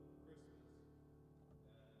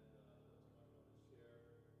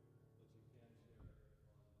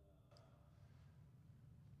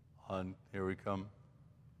Here we come.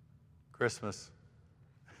 Christmas.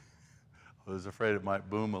 I was afraid it might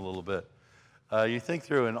boom a little bit. You think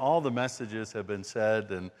through, and all the messages have been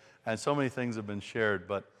said, and so many things have been shared,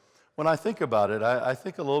 but when I think about it, I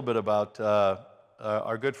think a little bit about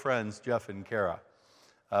our good friends, Jeff and Kara.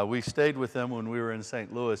 We stayed with them when we were in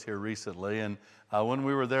St. Louis here recently, and when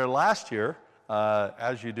we were there last year,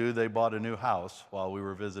 as you do, they bought a new house while we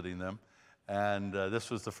were visiting them. And this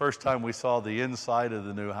was the first time we saw the inside of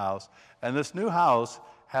the new house. And this new house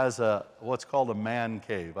has what's called a man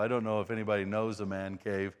cave. I don't know if anybody knows a man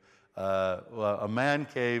cave. Well, a man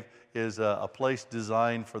cave is a place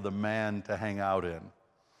designed for the man to hang out in.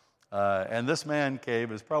 And this man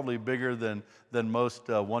cave is probably bigger than most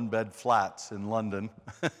one-bed flats in London.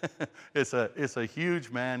 It's a huge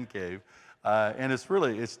man cave. And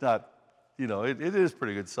it's not, it is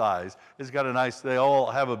pretty good size. It's got they all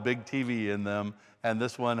have a big TV in them, and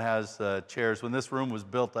this one has chairs. When this room was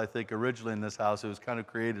built, I think originally in this house, it was kind of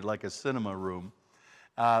created like a cinema room.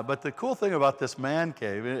 But the cool thing about this man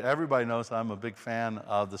cave, everybody knows I'm a big fan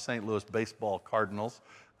of the St. Louis baseball Cardinals.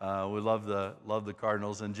 We love the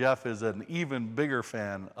Cardinals, and Jeff is an even bigger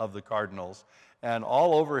fan of the Cardinals. And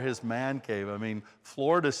all over his man cave, I mean,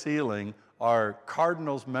 floor to ceiling, are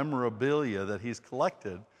Cardinals memorabilia that he's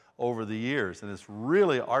collected over the years, and it's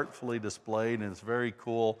really artfully displayed, and it's very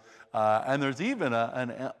cool. And there's even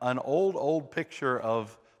an old picture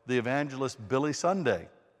of the evangelist Billy Sunday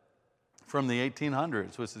from the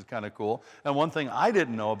 1800s, which is kind of cool. And one thing I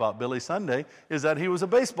didn't know about Billy Sunday is that he was a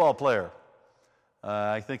baseball player.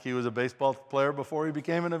 I think he was a baseball player before he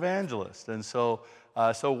became an evangelist. And so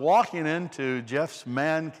walking into Jeff's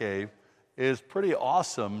man cave is pretty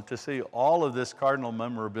awesome to see all of this Cardinal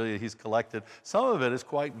memorabilia he's collected. Some of it is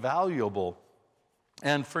quite valuable.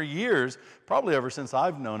 And for years, probably ever since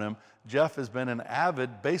I've known him, Jeff has been an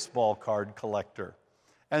avid baseball card collector.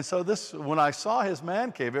 And so when I saw his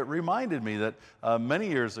man cave, it reminded me that many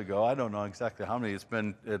years ago, I don't know exactly how many, it's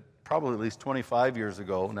been probably at least 25 years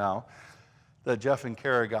ago now, that Jeff and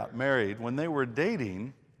Kara got married. When they were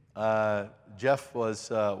dating, Jeff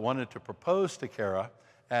wanted to propose to Kara,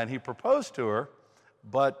 and he proposed to her,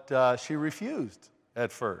 but she refused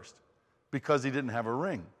at first because he didn't have a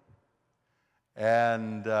ring.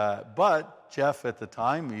 And but Jeff at the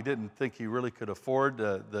time, he didn't think he really could afford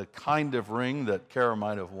the kind of ring that Kara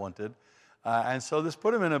might have wanted. And so this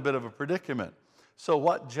put him in a bit of a predicament. So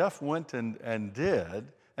what Jeff went and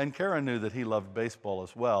did, and Kara knew that he loved baseball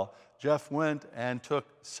as well, Jeff went and took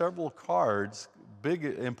several cards, big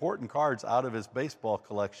important cards out of his baseball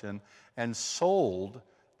collection, and sold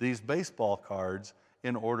these baseball cards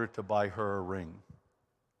in order to buy her a ring.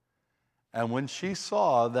 And when she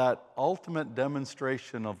saw that ultimate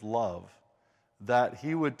demonstration of love, that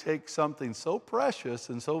he would take something so precious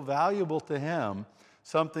and so valuable to him,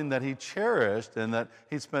 something that he cherished and that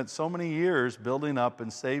he spent so many years building up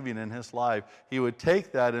and saving in his life, he would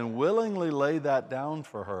take that and willingly lay that down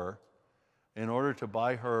for her in order to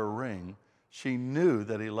buy her a ring. She knew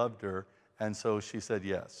that he loved her, and so she said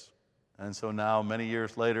yes. And so now, many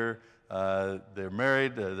years later, they're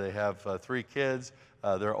married. They have 3 kids.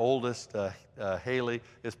 Their oldest, Haley,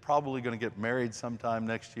 is probably going to get married sometime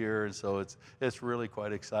next year, and so it's really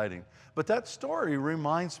quite exciting. But that story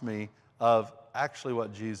reminds me of actually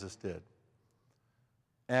what Jesus did.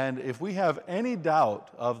 And if we have any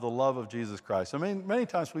doubt of the love of Jesus Christ, I mean, many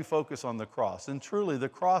times we focus on the cross, and truly the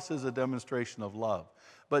cross is a demonstration of love.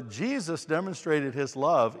 But Jesus demonstrated his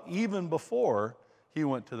love even before he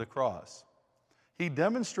went to the cross. He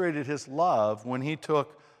demonstrated his love when he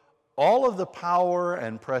took all of the power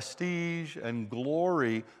and prestige and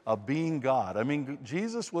glory of being God. I mean,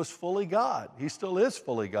 Jesus was fully God. He still is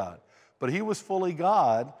fully God. But he was fully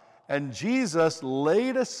God, and Jesus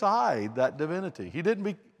laid aside that divinity. He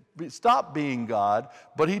didn't stop being God,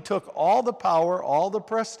 but he took all the power, all the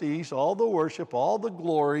prestige, all the worship, all the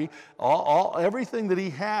glory, everything that he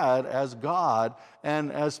had as God,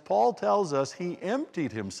 and as Paul tells us, he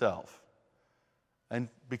emptied himself and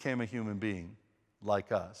became a human being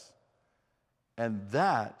like us. And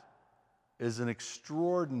that is an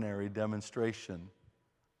extraordinary demonstration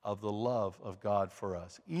of the love of God for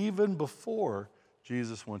us, even before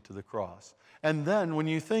Jesus went to the cross. And then when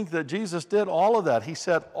you think that Jesus did all of that, he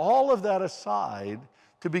set all of that aside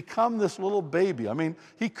to become this little baby. I mean,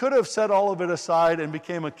 he could have set all of it aside and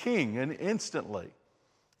became a king and instantly.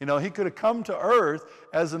 He could have come to earth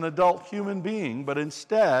as an adult human being, but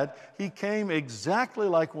instead he came exactly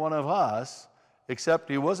like one of us, except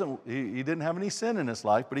he didn't have any sin in his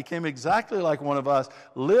life, but he came exactly like one of us,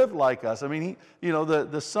 lived like us. I mean,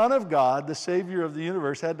 the Son of God, the Savior of the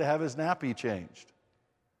universe, had to have his nappy changed.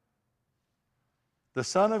 The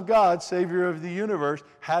Son of God, Savior of the universe,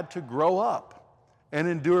 had to grow up and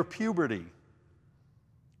endure puberty.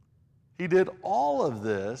 He did all of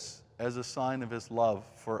this as a sign of his love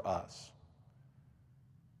for us.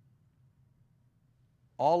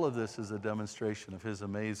 All of this is a demonstration of his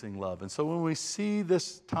amazing love. And so when we see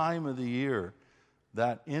this time of the year,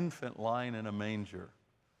 that infant lying in a manger,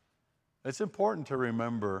 it's important to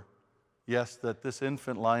remember, yes, that this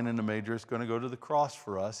infant lying in a manger is going to go to the cross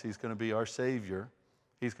for us. He's going to be our Savior.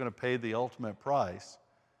 He's going to pay the ultimate price.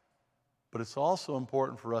 But it's also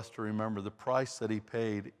important for us to remember the price that he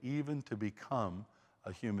paid even to become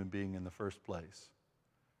a human being in the first place.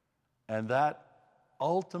 And that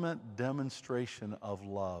ultimate demonstration of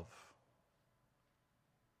love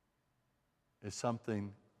is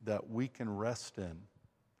something that we can rest in.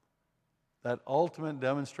 That ultimate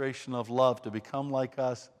demonstration of love to become like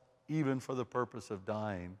us, even for the purpose of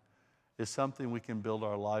dying, is something we can build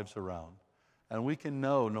our lives around. And we can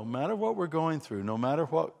know, no matter what we're going through, no matter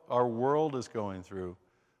what our world is going through,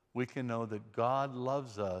 we can know that God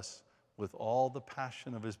loves us with all the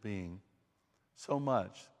passion of his being, so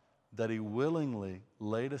much that he willingly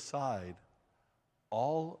laid aside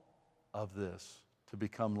all of this to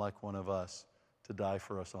become like one of us, to die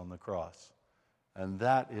for us on the cross. And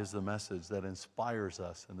that is the message that inspires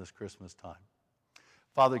us in this Christmas time.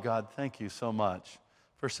 Father God, thank you so much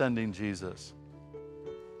for sending Jesus.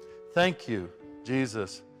 Thank you,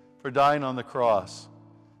 Jesus, for dying on the cross.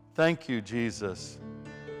 Thank you, Jesus,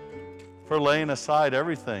 for laying aside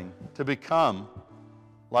everything to become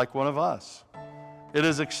like one of us. It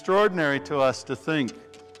is extraordinary to us to think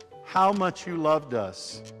how much you loved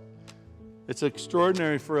us. It's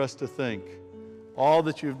extraordinary for us to think all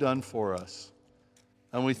that you've done for us.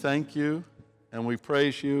 And we thank you, and we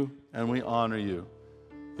praise you, and we honor you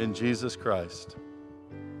in Jesus Christ.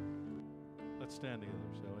 Let's stand together,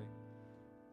 shall we?